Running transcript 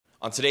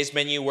On today's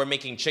menu, we're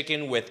making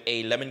chicken with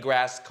a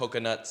lemongrass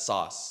coconut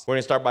sauce. We're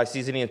gonna start by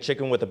seasoning the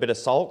chicken with a bit of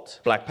salt,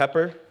 black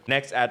pepper.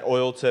 Next, add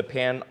oil to a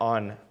pan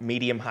on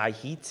medium-high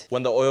heat.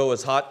 When the oil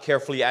is hot,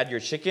 carefully add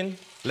your chicken.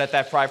 Let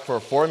that fry for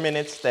 4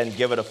 minutes, then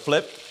give it a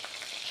flip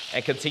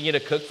and continue to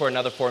cook for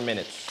another 4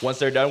 minutes. Once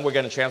they're done, we're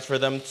gonna transfer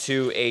them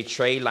to a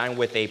tray lined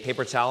with a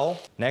paper towel.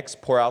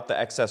 Next, pour out the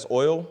excess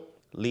oil,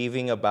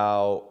 leaving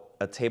about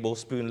a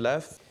tablespoon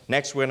left.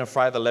 Next, we're gonna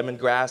fry the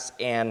lemongrass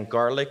and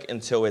garlic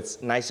until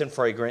it's nice and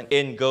fragrant.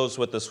 In goes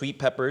with the sweet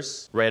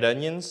peppers, red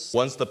onions.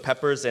 Once the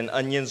peppers and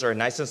onions are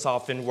nice and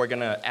softened, we're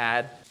gonna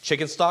add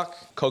chicken stock,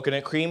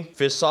 coconut cream,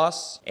 fish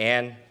sauce,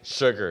 and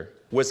sugar.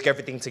 Whisk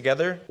everything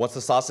together. Once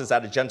the sauce is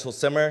at a gentle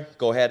simmer,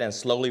 go ahead and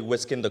slowly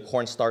whisk in the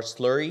cornstarch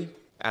slurry.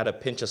 Add a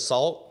pinch of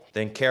salt,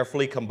 then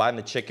carefully combine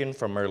the chicken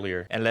from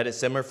earlier and let it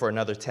simmer for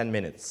another 10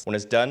 minutes. When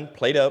it's done,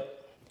 plate up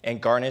and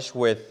garnish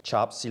with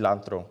chopped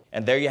cilantro.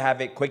 And there you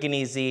have it, quick and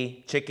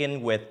easy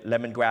chicken with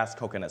lemongrass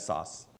coconut sauce.